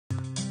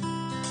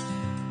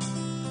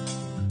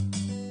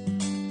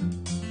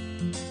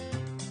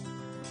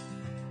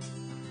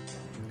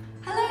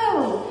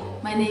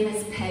My name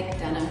is Peg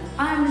Dunnem.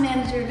 I'm the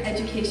Manager of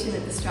Education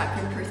at the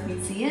Stratford Perth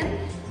Museum.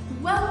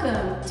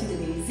 Welcome to the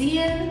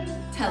Museum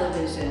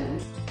Television.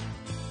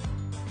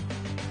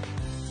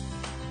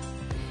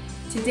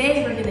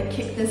 Today we're going to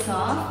kick this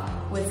off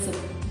with some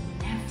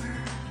never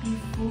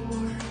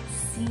before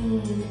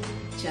seen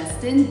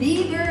Justin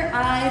Bieber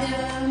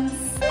items.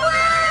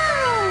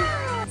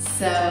 Wow!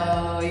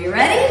 So, you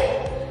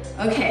ready?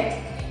 Okay.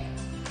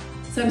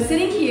 So I'm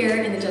sitting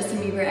here in the Justin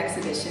Bieber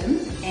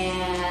exhibition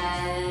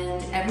and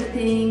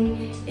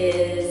everything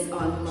is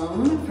on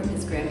loan from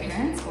his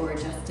grandparents or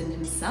Justin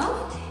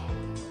himself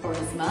or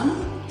his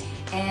mom.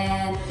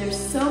 And there's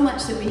so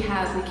much that we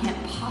have, we can't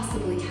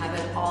possibly have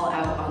it all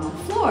out on the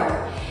floor.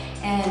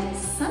 And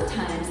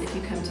sometimes if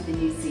you come to the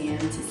museum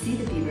to see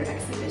the Bieber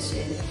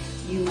exhibition,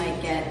 you might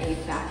get a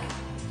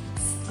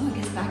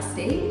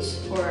backstage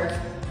or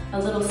a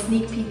little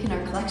sneak peek in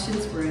our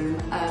collections room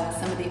of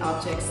some of the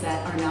objects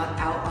that are not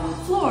out on the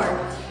floor.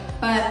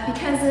 But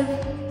because of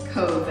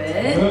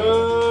COVID,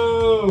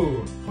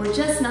 we're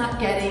just not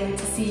getting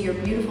to see your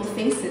beautiful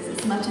faces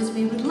as much as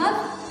we would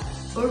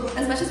love, or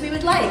as much as we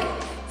would like.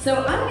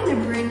 So I'm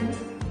gonna bring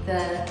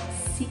the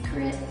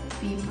secret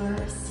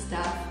Bieber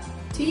stuff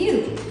to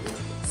you,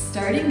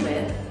 starting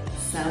with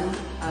some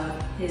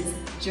of his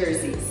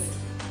jerseys.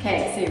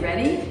 Okay, so you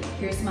ready?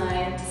 Here's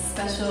my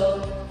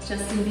special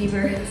Justin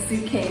Bieber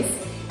suitcase.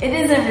 It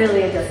isn't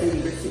really a Justin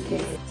Bieber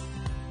suitcase.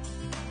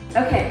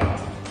 Okay,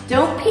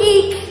 don't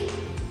peek.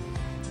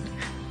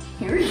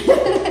 Here we go.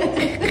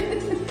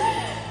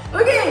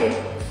 Okay,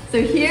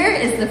 so here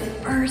is the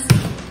first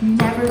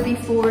never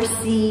before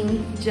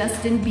seen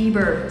Justin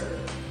Bieber.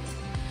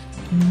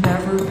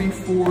 Never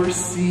before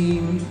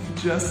seen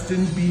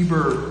Justin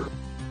Bieber.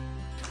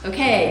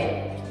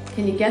 Okay,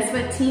 can you guess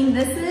what team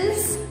this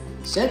is?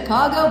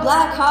 Chicago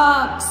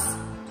Blackhawks.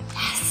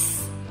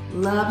 Yes,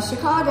 love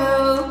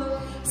Chicago.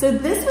 So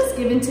this was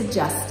given to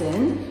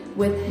Justin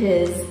with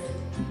his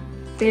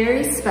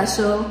very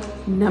special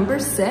number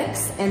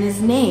 6 and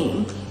his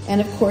name. And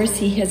of course,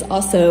 he has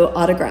also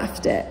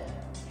autographed it.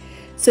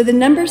 So the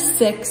number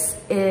 6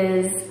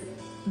 is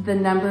the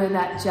number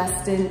that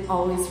Justin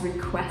always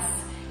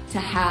requests to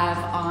have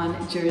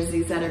on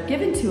jerseys that are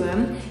given to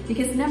him,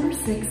 because number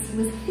 6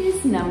 was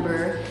his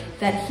number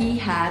that he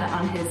had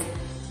on his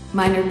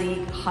minor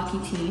league hockey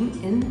team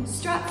in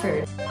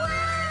Stratford,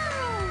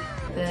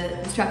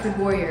 the Stratford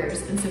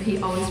Warriors, and so he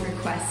always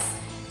requests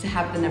to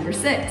have the number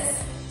 6.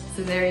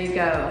 So there you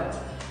go,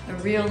 a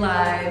real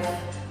live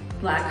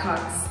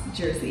Blackhawks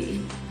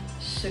jersey,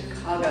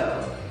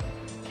 Chicago.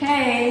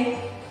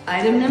 Okay,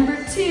 item number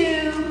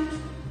 2.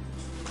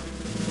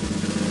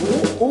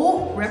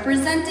 Oh,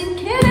 representing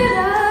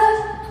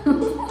Canada,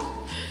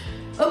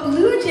 a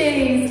Blue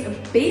Jays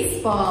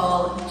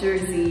baseball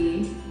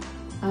jersey.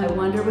 I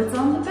wonder what's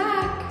on the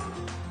back.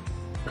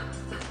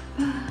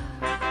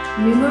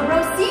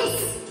 Numero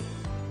 6.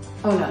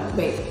 Oh no,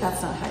 wait,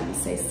 that's not how you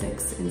say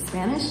 6 in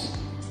Spanish.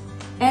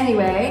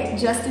 Anyway,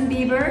 Justin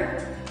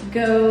Bieber,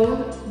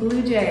 go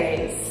Blue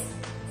Jays.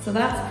 So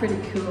that's pretty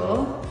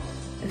cool,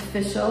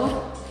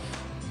 official.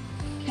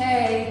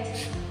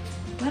 Okay,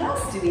 what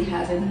else do we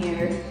have in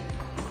here?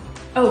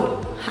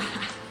 Oh,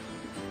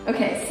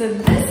 okay, so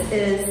this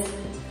is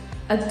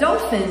a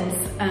Dolphins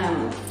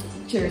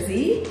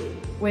jersey,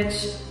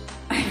 which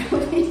I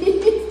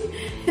believe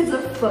is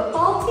a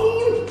football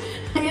team,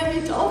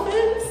 Miami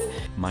Dolphins.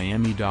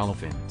 Miami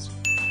Dolphins.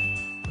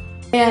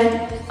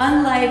 And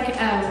unlike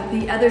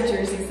the other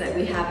jerseys that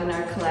we have in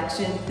our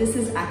collection, this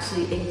is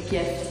actually a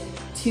gift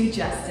to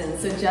Justin.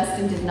 So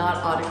Justin did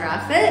not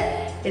autograph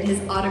it. It is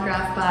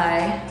autographed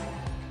by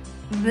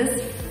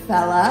this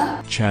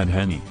fella. Chad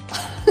Henne.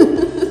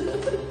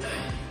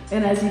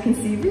 And as you can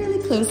see really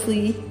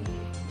closely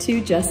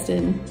to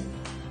Justin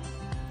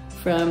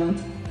from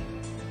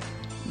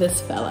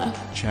this fella.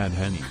 Chad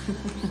Henne.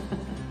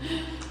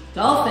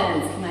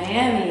 Dolphins,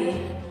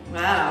 Miami.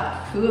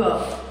 Wow,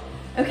 cool.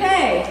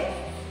 Okay.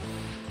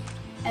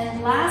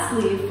 And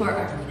lastly, for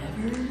our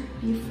never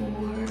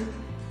before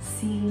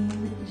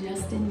seen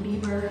Justin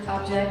Bieber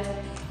object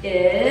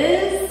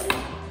is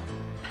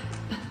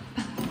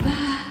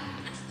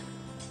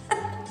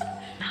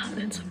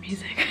That's some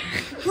music.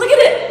 Look at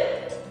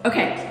it!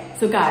 Okay,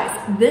 so guys,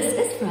 this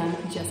is from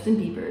Justin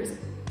Bieber's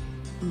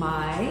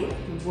My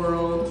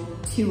World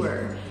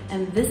Tour,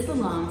 and this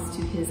belongs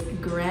to his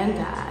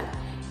granddad.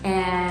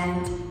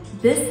 And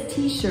this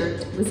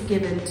t-shirt was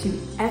given to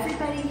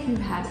everybody who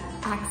had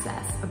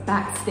access,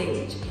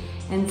 backstage.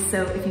 And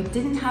so if you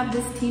didn't have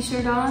this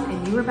t-shirt on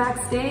and you were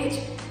backstage,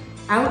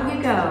 out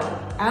you go,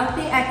 out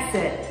the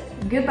exit,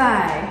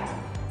 goodbye.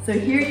 So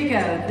here you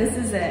go, this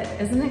is it.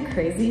 Isn't it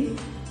crazy?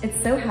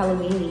 It's so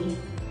Halloween-y.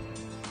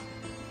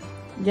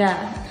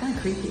 Yeah, kind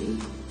of creepy.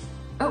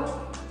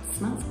 Oh,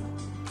 smells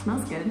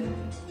good.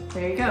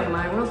 There you go,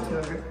 My World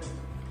Tour.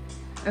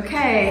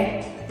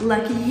 Okay,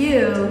 lucky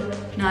you.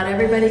 Not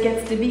everybody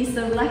gets to be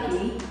so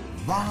lucky.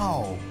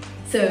 Wow.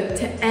 So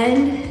to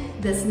end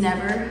this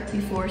never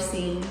before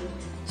seen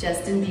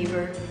Justin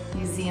Bieber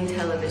Museum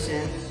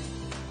Television,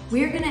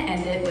 we're gonna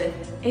end it with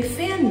a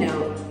fan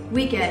note.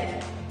 We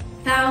get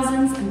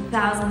thousands and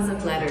thousands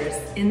of letters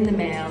in the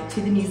mail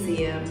to the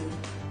museum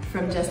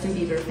from Justin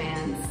Bieber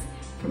fans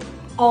from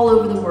all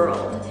over the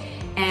world.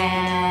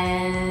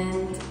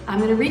 And I'm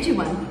gonna read you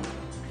one.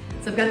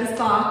 So I've got this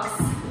box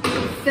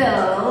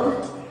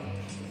filled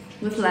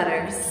with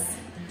letters.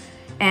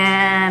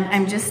 And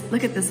I'm just,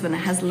 look at this one, it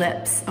has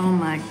lips. Oh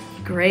my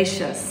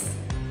gracious.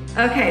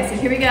 Okay, so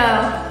here we go.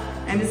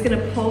 I'm just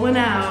gonna pull one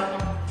out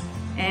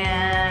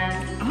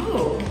and,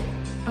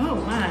 oh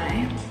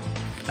my.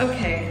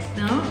 Okay,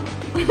 no?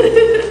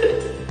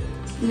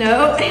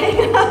 No,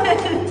 hang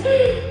on.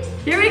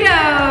 Here we go.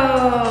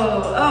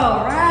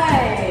 All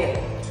right.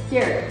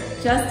 Here,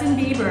 Justin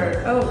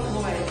Bieber. Oh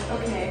boy,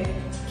 okay,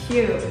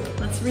 cute.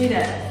 Let's read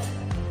it.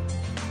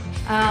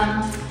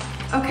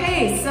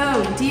 Okay,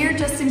 so dear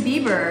Justin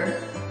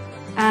Bieber,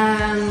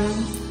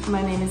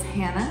 my name is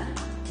Hannah.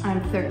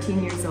 I'm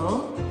 13 years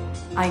old.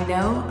 I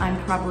know I'm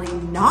probably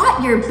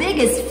not your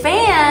biggest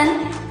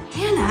fan,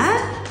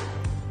 Hannah.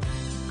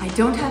 I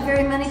don't have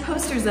very many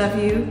posters of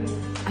you.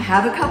 I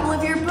have a couple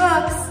of your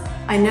books.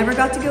 I never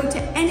got to go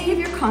to any of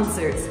your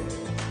concerts.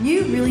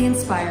 You really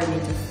inspire me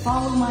to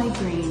follow my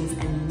dreams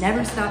and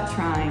never stop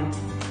trying.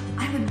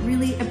 I would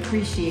really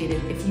appreciate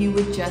it if you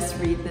would just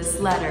read this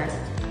letter.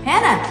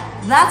 Hannah,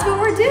 that's what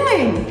we're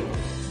doing.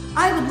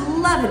 I would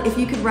love it if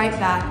you could write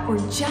back or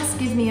just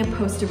give me a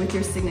poster with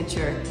your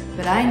signature,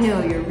 but I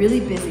know you're really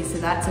busy, so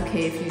that's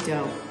okay if you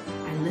don't.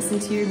 I listen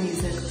to your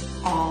music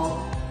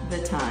all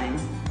the time.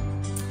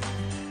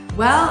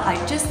 Well, I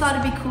just thought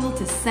it'd be cool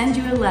to send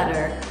you a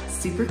letter.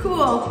 Super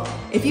cool.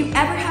 If you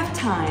ever have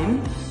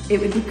time, it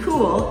would be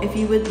cool if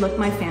you would look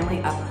my family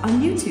up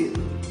on YouTube.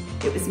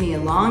 It was me a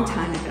long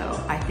time ago.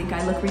 I think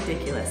I look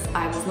ridiculous.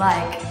 I was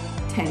like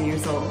 10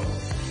 years old.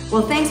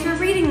 Well, thanks for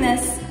reading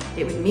this.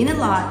 It would mean a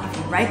lot if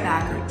you write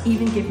back or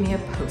even give me a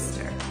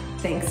poster.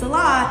 Thanks a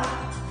lot.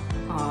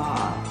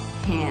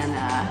 Aw,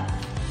 Hannah.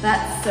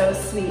 That's so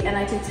sweet. And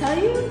I can tell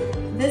you,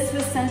 this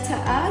was sent to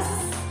us,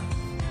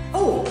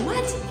 oh,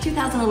 what?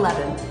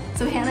 2011.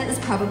 So Hannah is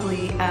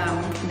probably now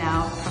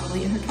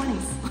in her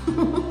 20s.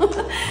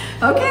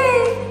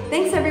 Okay,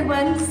 thanks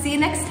everyone. See you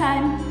next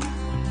time.